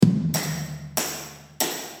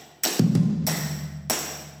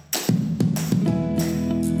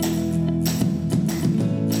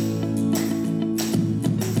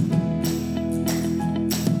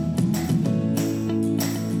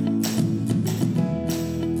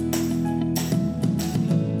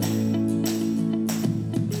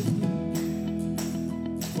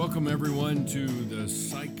everyone, to the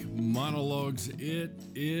Psych Monologues. It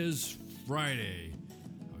is Friday,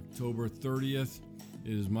 October 30th.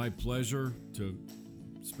 It is my pleasure to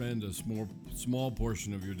spend a small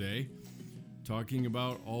portion of your day talking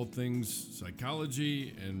about all things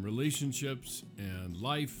psychology and relationships and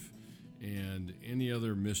life and any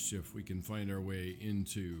other mischief we can find our way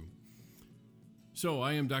into. So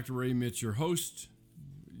I am Dr. Ray Mitch, your host.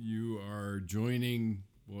 You are joining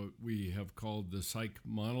what we have called the Psych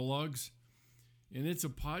Monologues, and it's a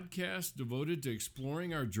podcast devoted to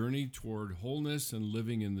exploring our journey toward wholeness and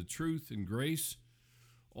living in the truth and grace,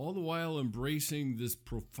 all the while embracing this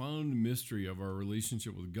profound mystery of our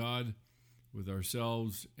relationship with God, with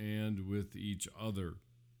ourselves, and with each other.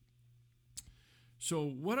 So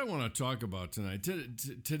what I want to talk about tonight,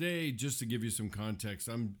 today, just to give you some context,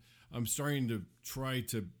 I'm starting to try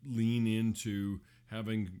to lean into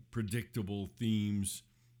having predictable themes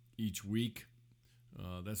each week.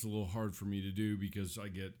 That's a little hard for me to do because I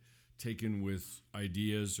get taken with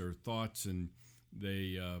ideas or thoughts and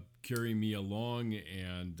they carry me along,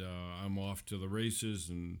 and I'm off to the races,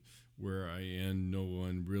 and where I end, no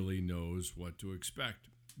one really knows what to expect.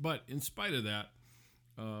 But in spite of that,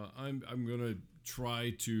 I'm going to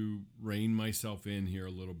try to rein myself in here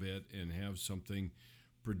a little bit and have something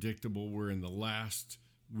predictable. We're in the last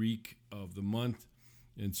week of the month,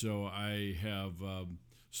 and so I have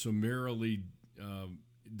summarily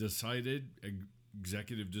decided,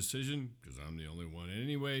 executive decision, because I'm the only one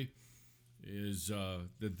anyway, is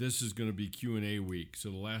that this is going to be Q&A week. So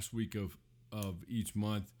the last week of each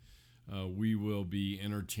month, we will be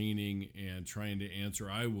entertaining and trying to answer.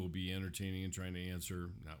 I will be entertaining and trying to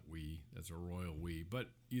answer, not we, that's a royal we, but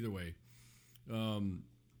either way, I'm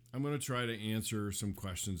going to try to answer some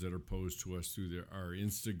questions that are posed to us through our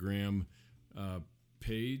Instagram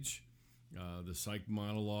page, the Psych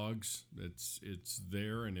Monologues. It's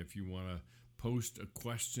there, and if you want to post a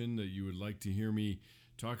question that you would like to hear me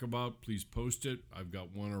talk about, please post it. I've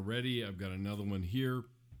got one already. I've got another one here.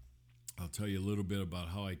 I'll tell you a little bit about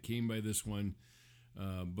how I came by this one,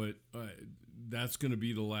 but that's going to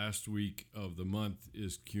be the last week of the month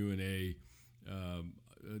is Q&A,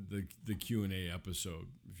 the Q&A episode,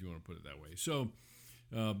 if you want to put it that way. So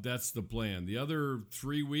that's the plan. The other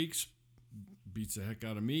 3 weeks beats the heck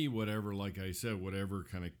out of me, whatever, like I said, whatever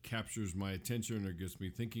kind of captures my attention or gets me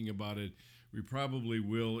thinking about it. We probably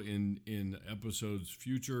will in episodes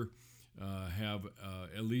future have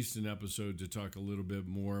at least an episode to talk a little bit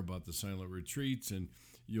more about the silent retreats, and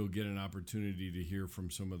you'll get an opportunity to hear from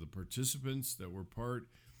some of the participants that were part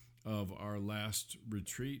of our last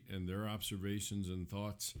retreat and their observations and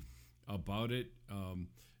thoughts about it. I'm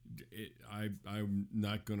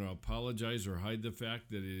not going to apologize or hide the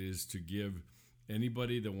fact that it is to give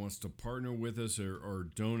anybody that wants to partner with us or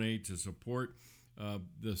donate to support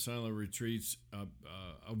the silent retreats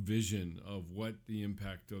a vision of what the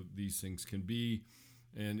impact of these things can be,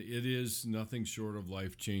 and it is nothing short of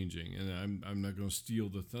life-changing. And I'm not going to steal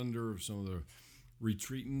the thunder of some of the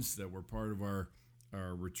retreatants that were part of our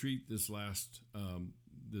retreat this last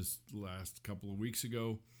couple of weeks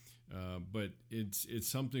ago, but it's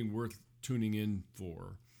something worth tuning in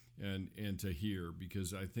for and to hear,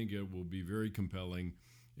 because I think it will be very compelling.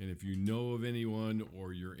 And if you know of anyone,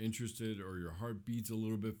 or you're interested, or your heart beats a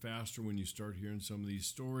little bit faster when you start hearing some of these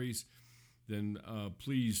stories, then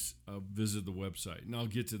please visit the website. And I'll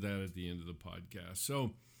get to that at the end of the podcast.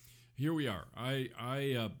 So here we are.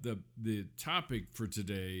 The topic for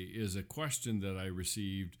today is a question that I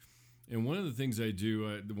received. And one of the things I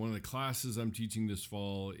do, one of the classes I'm teaching this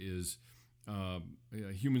fall is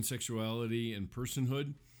human sexuality and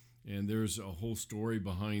personhood. And there's a whole story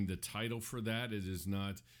behind the title for that. It is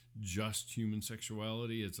not just human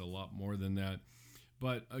sexuality. It's a lot more than that.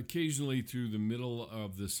 But occasionally through the middle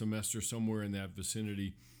of the semester, somewhere in that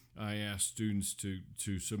vicinity, I ask students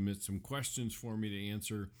to submit some questions for me to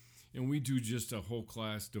answer. And we do just a whole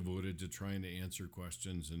class devoted to trying to answer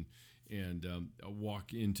questions and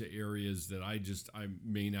walk into areas that I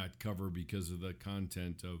may not cover because of the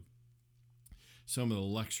content of some of the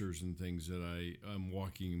lectures and things that I'm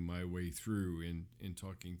walking my way through in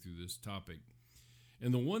talking through this topic.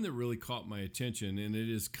 And the one that really caught my attention, and it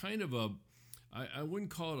is kind of I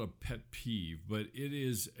wouldn't call it a pet peeve, but it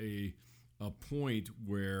is a point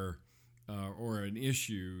where, or an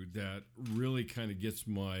issue that really kind of gets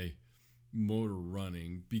my motor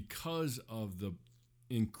running because of the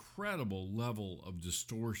incredible level of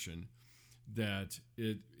distortion that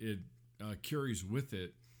it carries with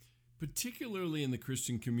it, particularly in the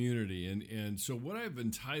Christian community. And so what I've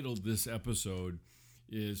entitled this episode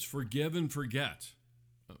is Forgive and Forget.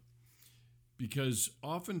 Because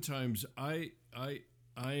oftentimes I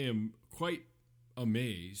am quite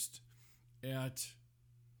amazed at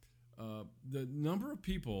the number of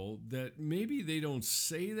people that maybe they don't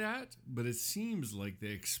say that, but it seems like they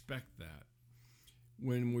expect that.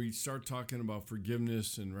 When we start talking about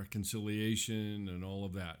forgiveness and reconciliation and all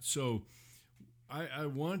of that. So I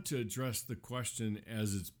want to address the question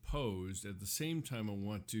as it's posed. At the same time, I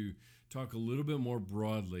want to talk a little bit more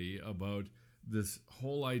broadly about this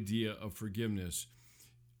whole idea of forgiveness.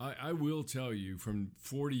 I will tell you from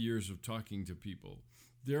 40 years of talking to people,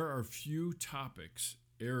 there are few topics,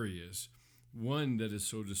 areas, one that is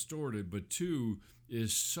so distorted, but two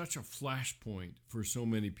is such a flashpoint for so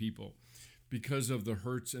many people because of the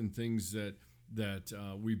hurts and things that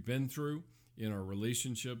we've been through in our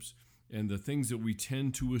relationships and the things that we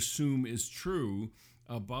tend to assume is true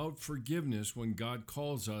about forgiveness when God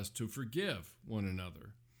calls us to forgive one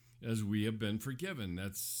another as we have been forgiven.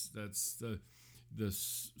 That's the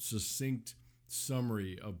succinct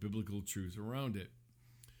summary of biblical truth around it.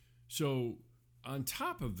 So on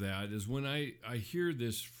top of that is when I hear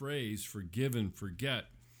this phrase, forgive and forget,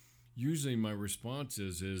 usually my response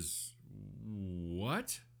is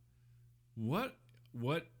what? What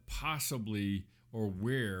possibly or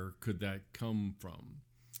where could that come from?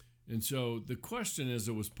 And so the question as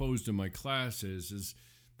it was posed in my class is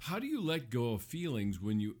how do you let go of feelings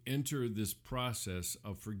when you enter this process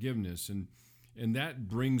of forgiveness? And that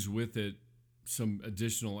brings with it some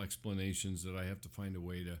additional explanations that I have to find a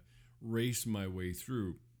way to race my way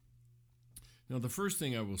through. Now, the first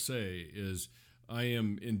thing I will say is I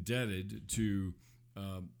am indebted to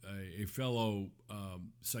a fellow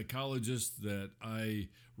psychologist that I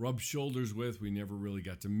rubbed shoulders with. We never really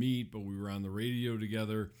got to meet, but we were on the radio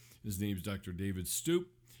together. His name's Dr. David Stoop.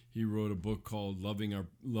 He wrote a book called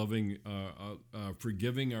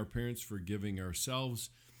Forgiving Our Parents, Forgiving Ourselves.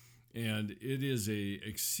 And it is a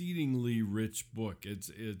exceedingly rich book.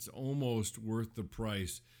 It's almost worth the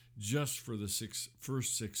price just for the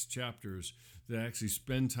first six chapters that actually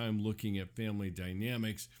spend time looking at family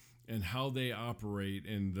dynamics and how they operate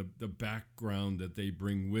and the background that they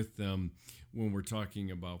bring with them when we're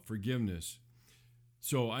talking about forgiveness.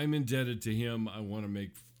 So I'm indebted to him. I want to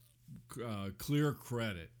make clear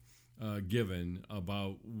credit given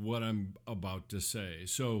about what I'm about to say.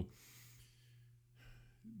 So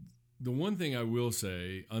the one thing I will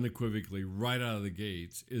say unequivocally right out of the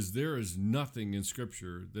gates is there is nothing in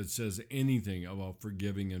Scripture that says anything about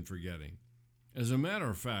forgiving and forgetting. As a matter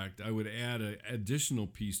of fact, I would add an additional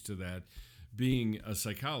piece to that, being a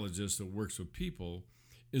psychologist that works with people,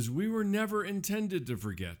 is we were never intended to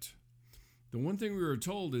forget. The one thing we were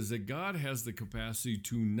told is that God has the capacity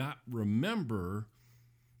to not remember,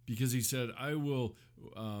 because he said, I will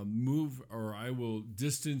I will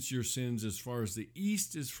distance your sins as far as the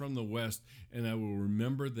east is from the west, and I will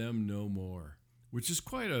remember them no more, which is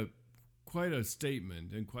quite a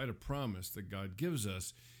statement and quite a promise that God gives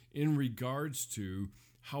us in regards to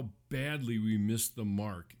how badly we missed the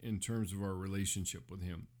mark in terms of our relationship with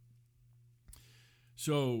him.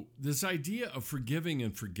 So this idea of forgiving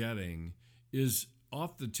and forgetting is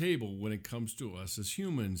off the table when it comes to us as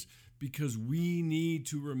humans, because we need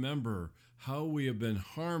to remember how we have been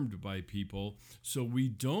harmed by people so we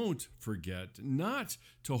don't forget, not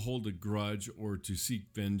to hold a grudge or to seek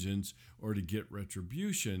vengeance or to get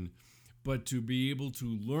retribution, but to be able to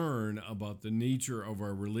learn about the nature of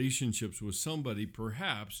our relationships with somebody,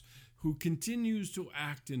 perhaps, who continues to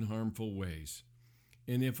act in harmful ways.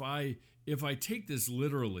 And if I take this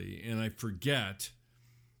literally and I forget,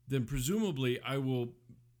 then presumably I will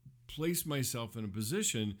place myself in a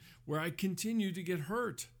position where I continue to get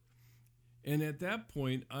hurt. And at that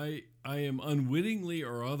point, I am unwittingly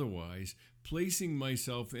or otherwise placing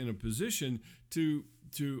myself in a position to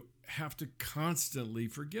have to constantly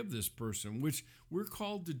forgive this person, which we're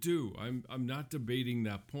called to do. I'm not debating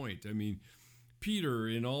that point. I mean, Peter,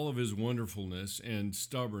 in all of his wonderfulness and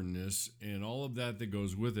stubbornness and all of that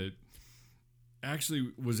goes with it,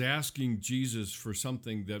 actually was asking Jesus for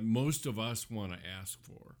something that most of us want to ask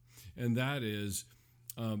for. And that is,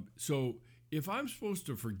 so if I'm supposed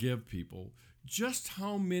to forgive people, just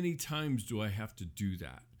how many times do I have to do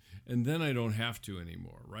that? And then I don't have to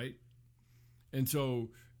anymore, right? And so,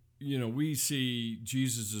 we see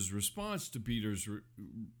Jesus' response to Peter's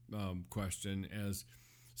question as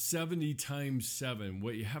 70 times 7.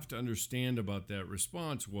 What you have to understand about that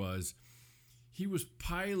response was he was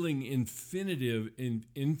piling infinite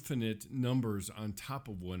numbers on top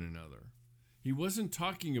of one another. He wasn't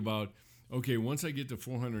talking about, okay, once I get to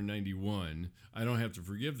 491, I don't have to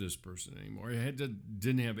forgive this person anymore. It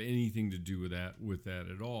didn't have anything to do with that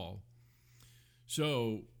at all.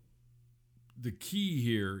 So the key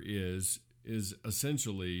here is is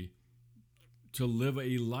essentially to live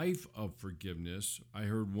a life of forgiveness. I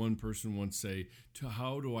heard one person once say, "To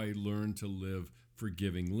how do I learn to live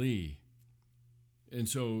forgivingly?" And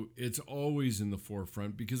so it's always in the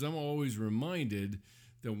forefront because I'm always reminded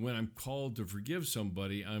that when I'm called to forgive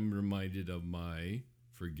somebody, I'm reminded of my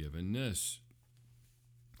forgiveness.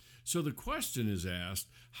 So the question is asked,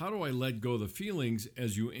 how do I let go of the feelings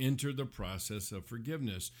as you enter the process of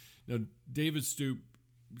forgiveness? Now, David Stoop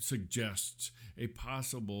suggests a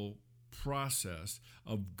possible process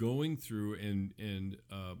of going through and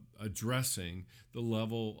addressing the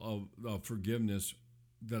level of forgiveness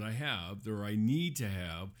that I have, or I need to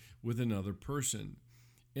have with another person.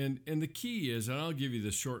 And the key is, and I'll give you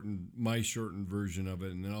my shortened version of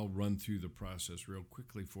it, and then I'll run through the process real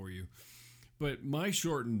quickly for you. But my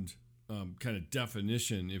shortened kind of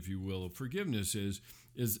definition, if you will, of forgiveness is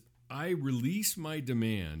I release my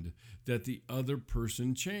demand that the other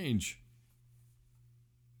person change.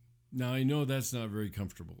 Now, I know that's not very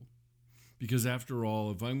comfortable because after all,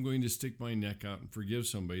 if I'm going to stick my neck out and forgive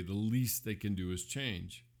somebody, the least they can do is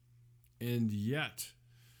change. And yet,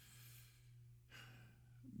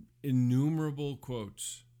 innumerable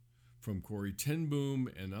quotes from Corrie ten Boom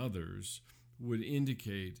and others would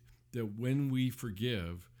indicate that when we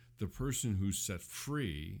forgive, the person who's set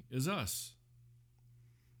free is us.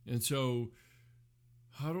 And so,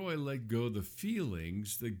 how do I let go of the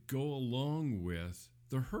feelings that go along with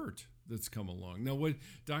the hurt that's come along? Now, what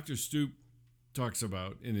Dr. Stoop talks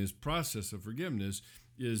about in his process of forgiveness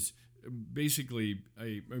is basically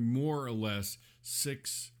a more or less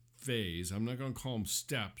 6-phase. I'm not going to call them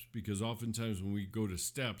steps because oftentimes when we go to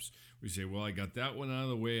steps, we say, well, I got that one out of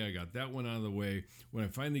the way. I got that one out of the way. When I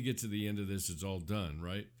finally get to the end of this, it's all done,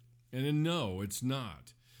 right? And then no, it's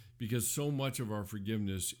not, because so much of our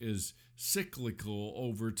forgiveness is cyclical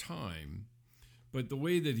over time. But the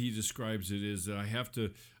way that he describes it is that I have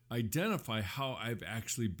to identify how I've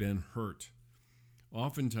actually been hurt.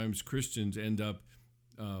 Oftentimes Christians end up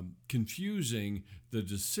confusing the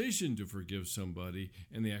decision to forgive somebody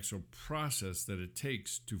and the actual process that it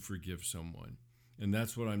takes to forgive someone. And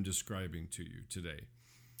that's what I'm describing to you today.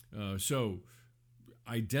 So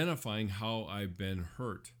identifying how I've been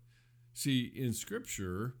hurt. See, in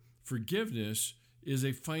Scripture, forgiveness is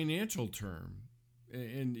a financial term.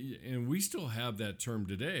 And we still have that term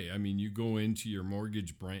today. I mean, you go into your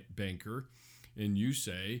mortgage banker and you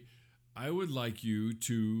say, I would like you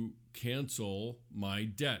to cancel my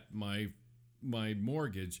debt, my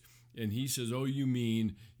mortgage. And he says, oh, you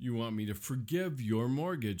mean you want me to forgive your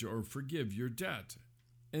mortgage or forgive your debt?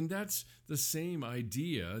 And that's the same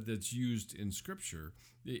idea that's used in Scripture.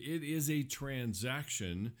 It is a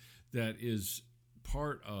transaction that is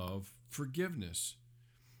part of forgiveness.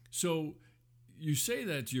 So you say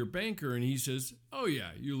that to your banker and he says, oh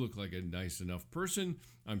yeah, you look like a nice enough person.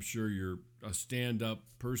 I'm sure you're a stand-up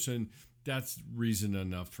person. That's reason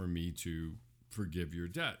enough for me to forgive your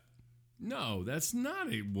debt. No, that's not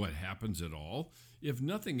what happens at all. If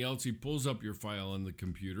nothing else, he pulls up your file on the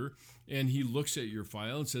computer and he looks at your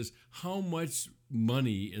file and says, how much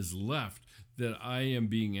money is left that I am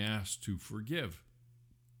being asked to forgive?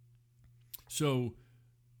 So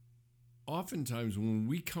oftentimes when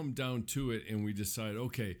we come down to it and we decide,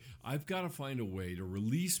 okay, I've got to find a way to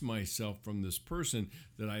release myself from this person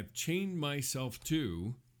that I've chained myself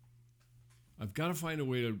to, I've got to find a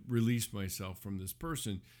way to release myself from this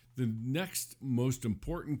person. The next most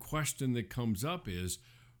important question that comes up is,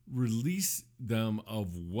 release them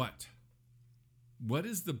of what? What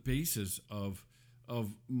is the basis of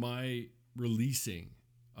my releasing,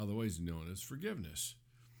 otherwise known as forgiveness?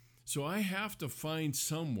 So I have to find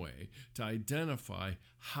some way to identify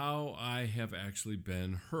how I have actually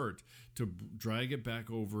been hurt, to drag it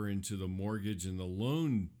back over into the mortgage and the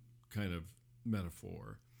loan kind of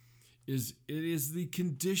metaphor. It is the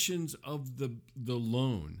conditions of the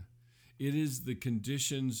loan. It is the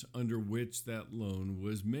conditions under which that loan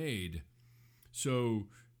was made. So,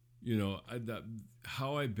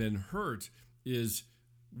 how I've been hurt is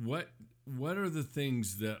what are the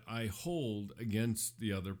things that I hold against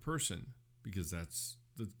the other person, because that's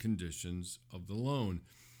the conditions of the loan.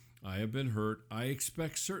 I have been hurt. I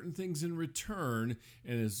expect certain things in return,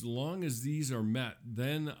 and as long as these are met,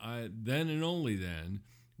 then and only then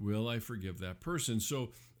will I forgive that person.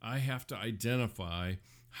 So I have to identify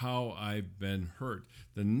how I've been hurt.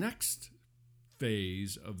 The next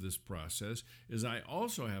phase of this process is I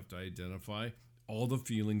also have to identify all the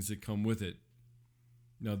feelings that come with it.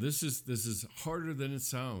 Now, this is harder than it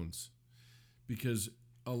sounds, because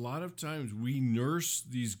a lot of times we nurse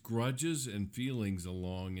these grudges and feelings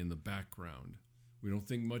along in the background. We don't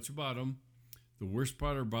think much about them. The worst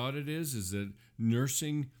part about it is that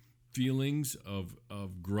nursing feelings of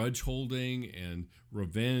grudge holding and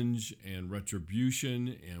revenge and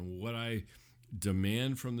retribution and what I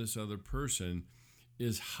demand from this other person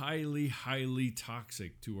is highly, highly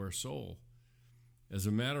toxic to our soul. As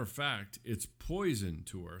a matter of fact, it's poison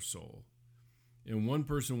to our soul. And one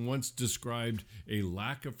person once described a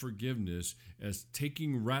lack of forgiveness as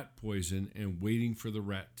taking rat poison and waiting for the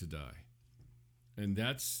rat to die. And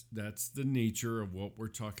that's the nature of what we're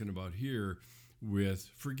talking about here with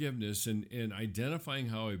forgiveness and identifying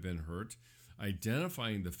how I've been hurt,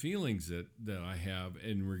 identifying the feelings that I have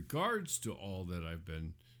in regards to all that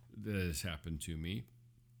has happened to me.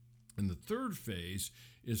 And the third phase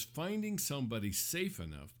is finding somebody safe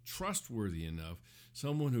enough, trustworthy enough,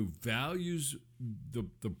 someone who values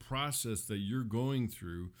the process that you're going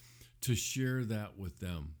through to share that with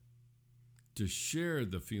them, to share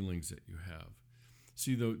the feelings that you have.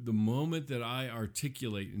 See, the moment that I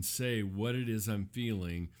articulate and say what it is I'm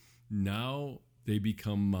feeling, now they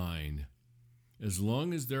become mine. As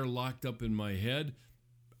long as they're locked up in my head,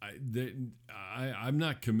 I'm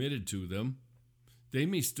not committed to them. They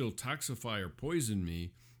may still toxify or poison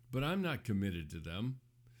me, but I'm not committed to them.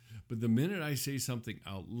 But the minute I say something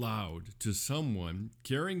out loud to someone,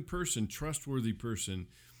 caring person, trustworthy person,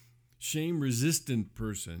 shame-resistant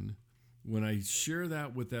person, when I share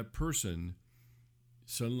that with that person,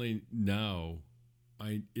 suddenly now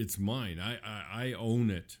it's mine. I own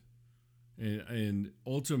it. And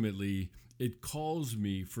ultimately, it calls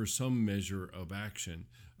me for some measure of action.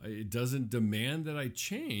 It doesn't demand that I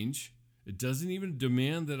change. It doesn't even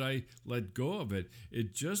demand that I let go of it.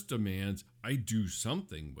 It just demands I do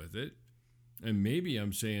something with it. And maybe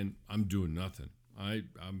I'm saying I'm doing nothing.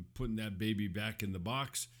 I'm putting that baby back in the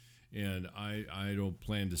box, and I don't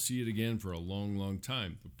plan to see it again for a long, long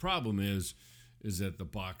time. The problem is that the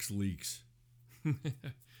box leaks.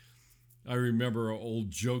 I remember an old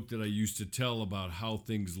joke that I used to tell about how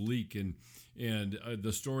things leak, and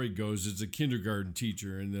the story goes, it's a kindergarten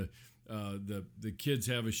teacher, and the kids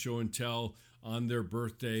have a show and tell on their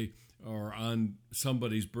birthday or on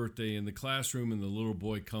somebody's birthday in the classroom, and the little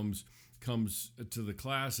boy comes to the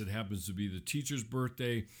class. It happens to be the teacher's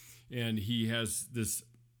birthday, and he has this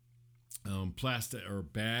plastic or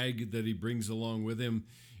bag that he brings along with him,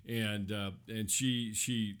 and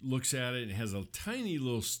she looks at it and has a tiny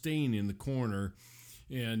little stain in the corner,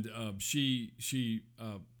 and she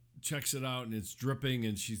checks it out and it's dripping,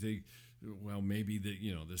 and she thinks, well, maybe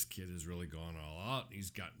this kid has really gone all out.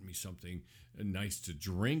 He's gotten me something nice to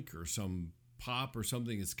drink or some pop or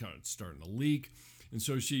something. It's kind of starting to leak. And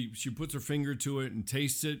so she puts her finger to it and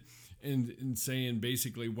tastes it and saying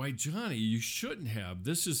basically, why, Johnny, you shouldn't have.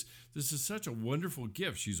 This is such a wonderful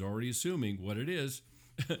gift. She's already assuming what it is.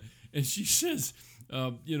 And she says,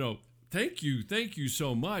 thank you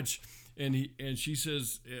so much. And she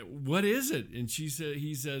says, what is it? And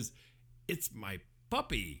he says, it's my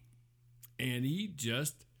puppy. And he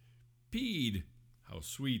just peed. How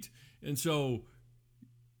sweet. And so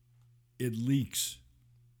it leaks.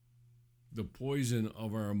 The poison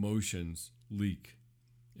of our emotions leak.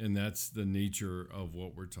 And that's the nature of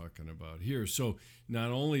what we're talking about here. So not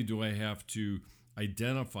only do I have to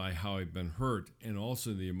identify how I've been hurt and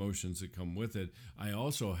also the emotions that come with it, I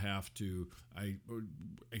also have to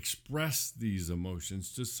express these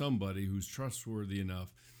emotions to somebody who's trustworthy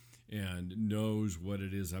enough and knows what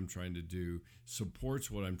it is I'm trying to do, supports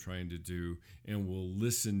what I'm trying to do, and will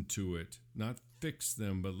listen to it. Not fix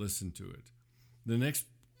them, but listen to it. The next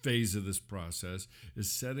phase of this process is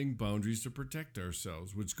setting boundaries to protect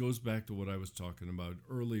ourselves, which goes back to what I was talking about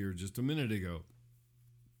earlier just a minute ago.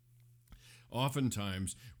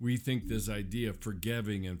 Oftentimes, we think this idea of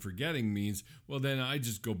forgiving and forgetting means, well, then I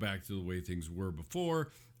just go back to the way things were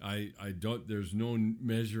before. There's no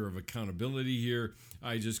measure of accountability here.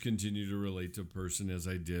 I just continue to relate to a person as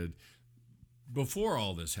I did before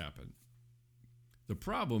all this happened. The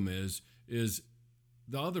problem is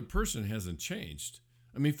the other person hasn't changed.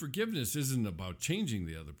 I mean, forgiveness isn't about changing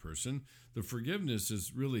the other person. The forgiveness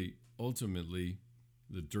is really ultimately,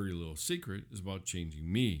 the dirty little secret, is about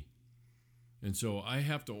changing me. And so I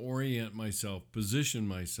have to orient myself, position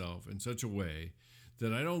myself in such a way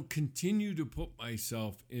that I don't continue to put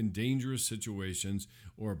myself in dangerous situations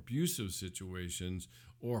or abusive situations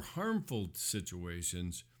or harmful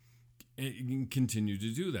situations and continue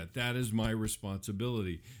to do that. That is my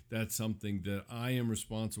responsibility. That's something that I am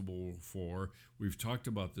responsible for. We've talked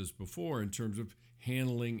about this before in terms of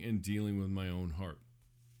handling and dealing with my own heart.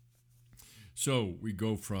 So we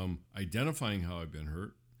go from identifying how I've been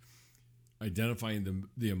hurt, identifying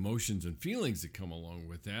the emotions and feelings that come along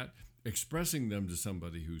with that, expressing them to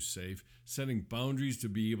somebody who's safe, setting boundaries to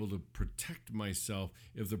be able to protect myself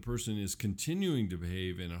if the person is continuing to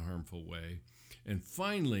behave in a harmful way. And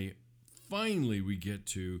finally, we get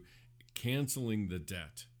to canceling the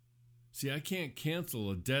debt. See, I can't cancel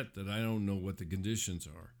a debt that I don't know what the conditions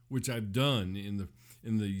are, which I've done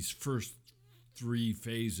in these first 3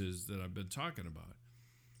 phases that I've been talking about.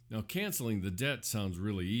 Now, canceling the debt sounds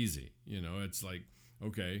really easy. It's like,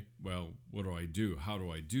 okay, well, what do I do? How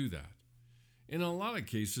do I do that? In a lot of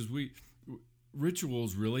cases,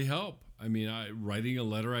 rituals really help. I mean, writing a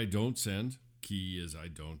letter I don't send, key is I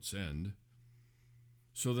don't send,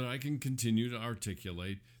 so that I can continue to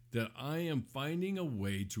articulate that I am finding a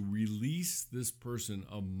way to release this person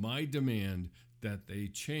of my demand that they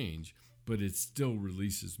change, but it still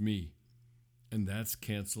releases me. And that's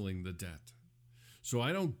canceling the debt. So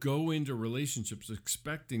I don't go into relationships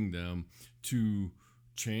expecting them to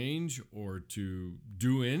change or to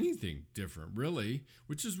do anything different, really,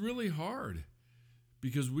 which is really hard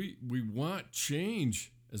because we want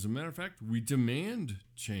change. As a matter of fact, we demand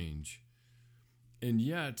change. And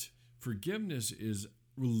yet, forgiveness is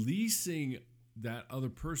releasing that other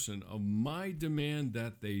person of my demand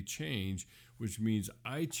that they change, which means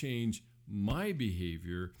I change my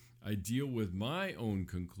behavior. I deal with my own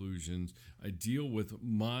conclusions. I deal with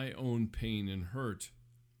my own pain and hurt.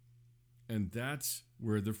 And that's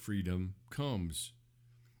where the freedom comes.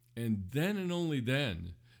 And then and only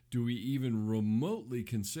then do we even remotely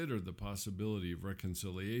consider the possibility of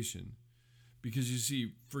reconciliation. Because you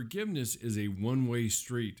see, forgiveness is a one-way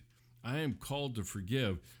street. I am called to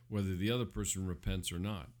forgive whether the other person repents or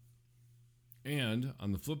not. And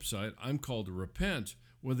on the flip side, I'm called to repent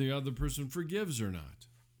whether the other person forgives or not.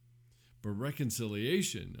 But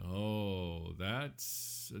reconciliation,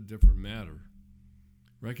 that's a different matter.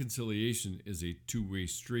 Reconciliation is a two-way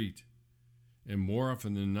street. And more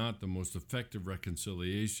often than not, the most effective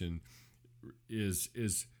reconciliation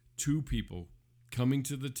is 2 people coming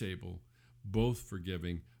to the table, both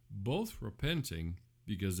forgiving, both repenting,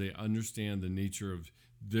 because they understand the nature of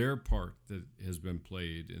their part that has been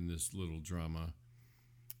played in this little drama.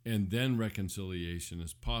 And then reconciliation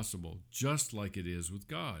is possible, just like it is with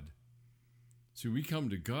God. See, we come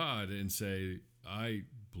to God and say, I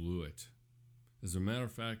blew it. As a matter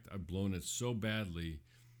of fact, I've blown it so badly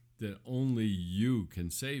that only you can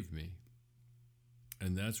save me.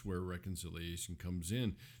 And that's where reconciliation comes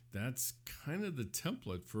in. That's kind of the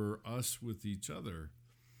template for us with each other.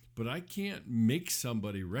 But I can't make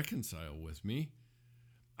somebody reconcile with me.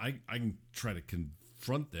 I can try to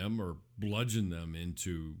confront them or bludgeon them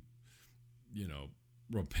into,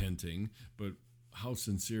 repenting. But how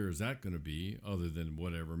sincere is that going to be, other than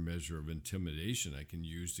whatever measure of intimidation I can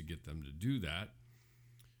use to get them to do that?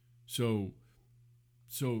 So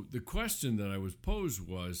the question that I was posed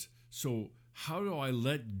was, so how do I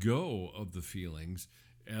let go of the feelings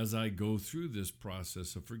as I go through this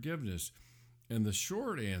process of forgiveness? And the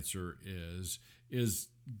short answer is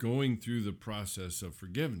going through the process of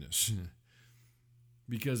forgiveness.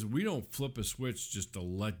 Because we don't flip a switch just to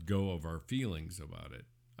let go of our feelings about it.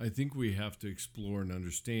 I think we have to explore and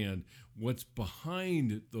understand what's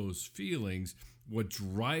behind those feelings, what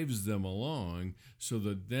drives them along, so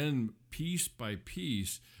that then piece by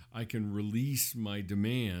piece, I can release my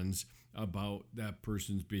demands about that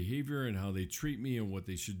person's behavior and how they treat me and what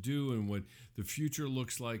they should do and what the future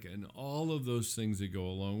looks like and all of those things that go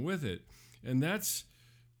along with it. And that's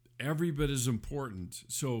every bit as important.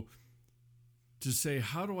 So to say,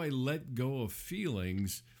 how do I let go of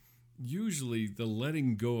feelings? Usually the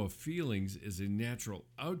letting go of feelings is a natural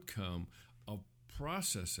outcome of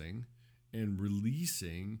processing and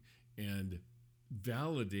releasing and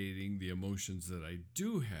validating the emotions that I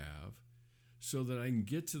do have, so that I can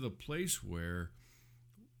get to the place where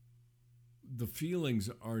the feelings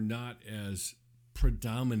are not as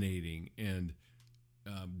predominating and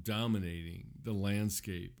dominating the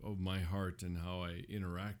landscape of my heart and how I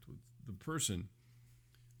interact with the person.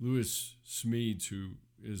 Lewis Smedes, who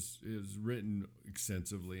is written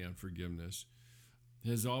extensively on forgiveness,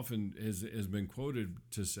 has been quoted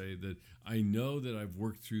to say that I know that I've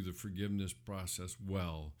worked through the forgiveness process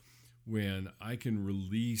well when I can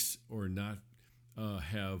release or not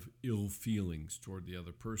have ill feelings toward the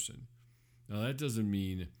other person. Now that doesn't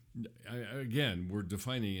mean, again, we're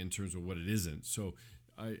defining it in terms of what it isn't. So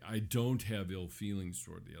I don't have ill feelings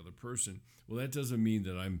toward the other person. Well, that doesn't mean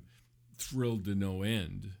that I'm thrilled to no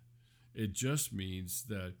end. It just means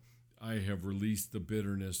that I have released the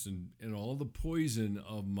bitterness and all the poison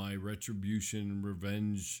of my retribution,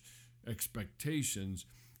 revenge, expectations,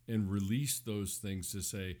 and released those things to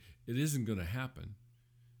say, it isn't going to happen.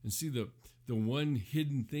 And see, the one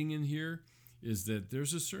hidden thing in here is that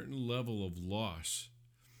there's a certain level of loss,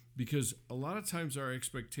 because a lot of times our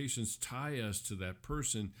expectations tie us to that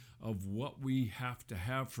person of what we have to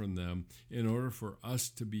have from them in order for us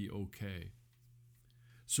to be okay.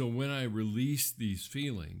 So when I release these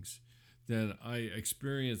feelings, then I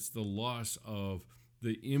experience the loss of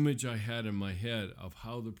the image I had in my head of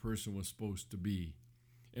how the person was supposed to be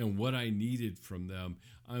and what I needed from them.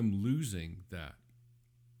 I'm losing that.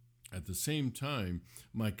 At the same time,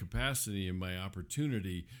 my capacity and my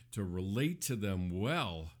opportunity to relate to them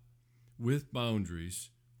well, with boundaries,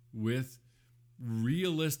 with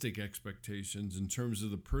realistic expectations in terms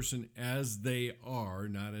of the person as they are,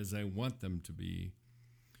 not as I want them to be,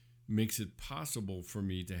 makes it possible for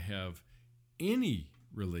me to have any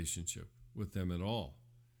relationship with them at all.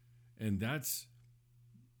 And that's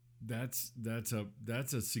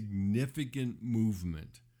a significant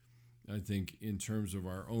movement, I think, in terms of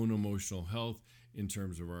our own emotional health, in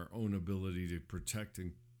terms of our own ability to protect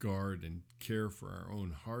and guard and care for our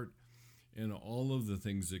own heart, and all of the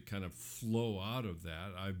things that kind of flow out of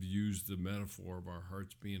that. I've used the metaphor of our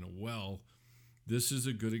hearts being a well. This is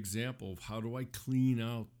a good example of how do I clean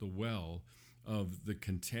out the well of the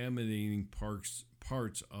contaminating parts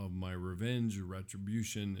of my revenge,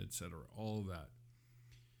 retribution, etc., all of that.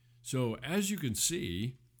 So as you can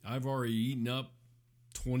see, I've already eaten up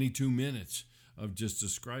 22 minutes of just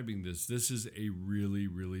describing this. This is a really,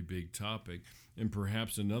 really big topic. And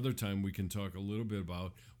perhaps another time we can talk a little bit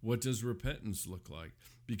about what does repentance look like,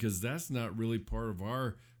 because that's not really part of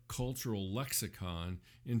our cultural lexicon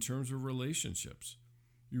in terms of relationships.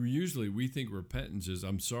 Usually we think repentance is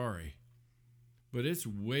I'm sorry, but it's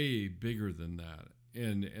way bigger than that.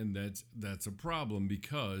 And that's a problem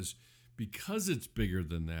because it's bigger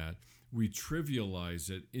than that, we trivialize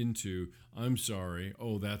it into I'm sorry,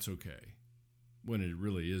 oh, that's okay, when it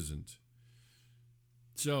really isn't.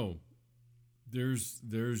 So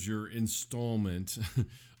there's your installment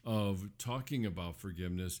of talking about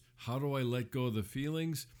forgiveness. How do I let go of the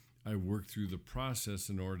feelings? I work through the process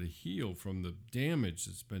in order to heal from the damage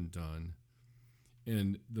that's been done.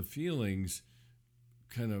 And the feelings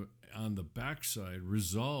kind of on the backside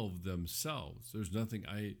resolve themselves. There's nothing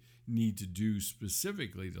I need to do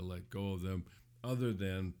specifically to let go of them other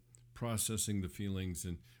than processing the feelings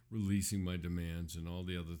and releasing my demands and all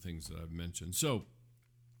the other things that I've mentioned. So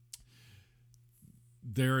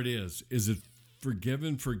there it is. Is it forgive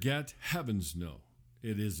and forget? Heavens no,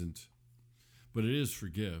 it isn't. But it is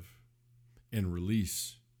forgive and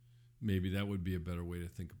release. Maybe that would be a better way to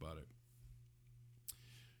think about it.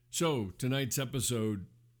 So tonight's episode,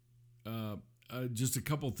 just a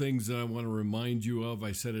couple things that I want to remind you of.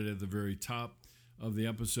 I said it at the very top of the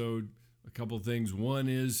episode. A couple things. One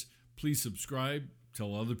is please subscribe.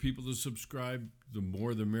 Tell other people to subscribe. The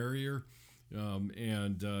more the merrier.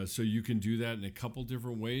 So you can do that in a couple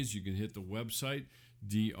different ways. You can hit the website,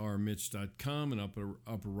 drmitch.com, and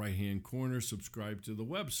upper right-hand corner, subscribe to the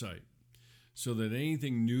website. So that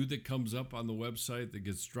anything new that comes up on the website that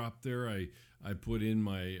gets dropped there, I put in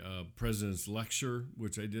my President's Lecture,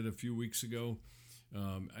 which I did a few weeks ago.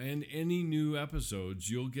 And any new episodes,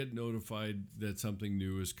 you'll get notified that something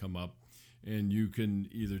new has come up. And you can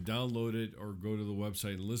either download it or go to the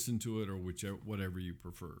website and listen to it, or whatever you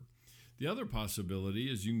prefer. The other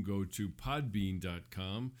possibility is you can go to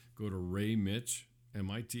podbean.com, go to Ray Mitch,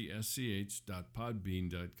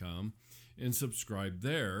 mitsch.podbean.com, and subscribe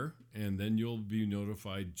there, and then you'll be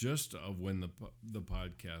notified just of when the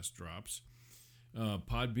podcast drops.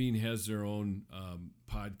 Podbean has their own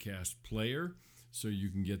podcast player, so you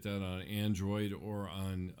can get that on Android or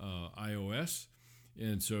on iOS,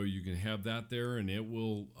 and so you can have that there, and it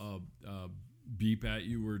will beep at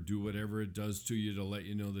you or do whatever it does to you to let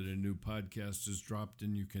you know that a new podcast is dropped,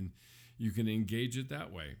 and you can engage it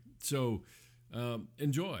that way. So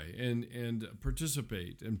enjoy and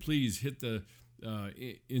participate, and please hit the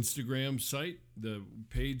Instagram site, the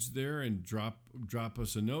page there, and drop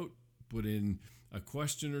us a note. Put in a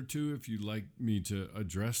question or two if you'd like me to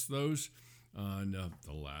address those on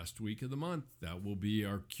the last week of the month. That will be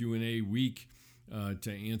our Q&A week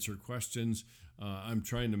to answer questions. I'm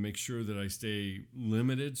trying to make sure that I stay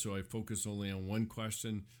limited, so I focus only on one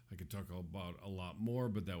question. I could talk about a lot more,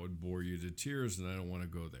 but that would bore you to tears, and I don't want to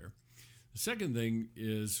go there. The second thing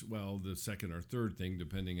is, the second or third thing,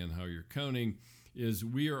 depending on how you're counting, is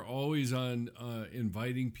we are always on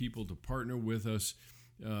inviting people to partner with us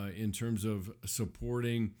in terms of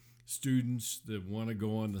supporting students that want to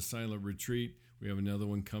go on the silent retreat. We have another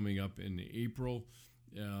one coming up in April.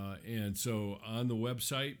 And so on the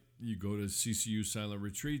website, you go to CCU Silent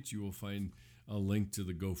Retreats, you will find a link to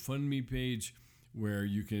the GoFundMe page. where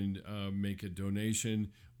you can make a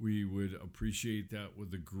donation. We would appreciate that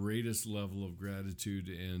with the greatest level of gratitude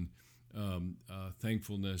and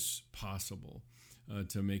thankfulness possible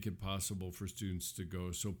to make it possible for students to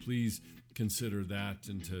go. So please consider that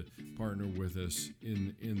and to partner with us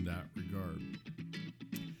in that regard.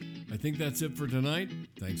 I think that's it for tonight.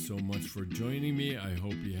 Thanks so much for joining me. I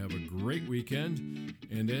hope you have a great weekend.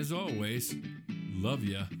 And as always, love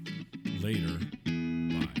ya. Later.